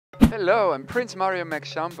Hello, I'm Prince Mario Max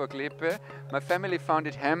Schaumburg-Lippe. My family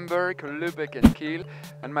founded Hamburg, Lübeck and Kiel,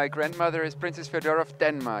 and my grandmother is Princess Feodora of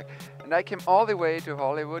Denmark. And I came all the way to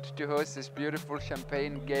Hollywood to host this beautiful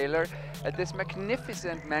champagne gala at this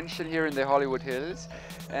magnificent mansion here in the Hollywood Hills.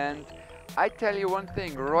 And I tell you one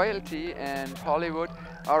thing, royalty and Hollywood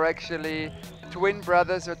are actually twin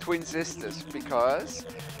brothers or twin sisters, because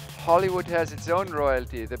Hollywood has its own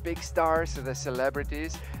royalty, the big stars, the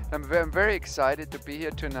celebrities. I'm very excited to be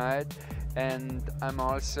here tonight, and I'm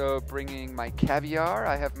also bringing my caviar.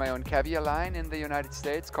 I have my own caviar line in the United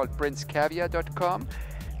States called princecaviar.com,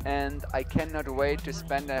 and I cannot wait to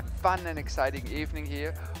spend a fun and exciting evening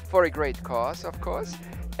here for a great cause, of course.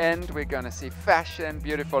 And we're gonna see fashion,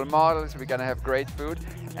 beautiful models, we're gonna have great food,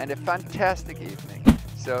 and a fantastic evening.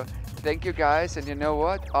 So thank you guys, and you know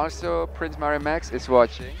what? Also, Prince Mario Max is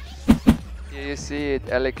watching. Here you see it,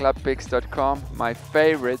 laclubpics.com, my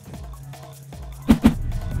favorite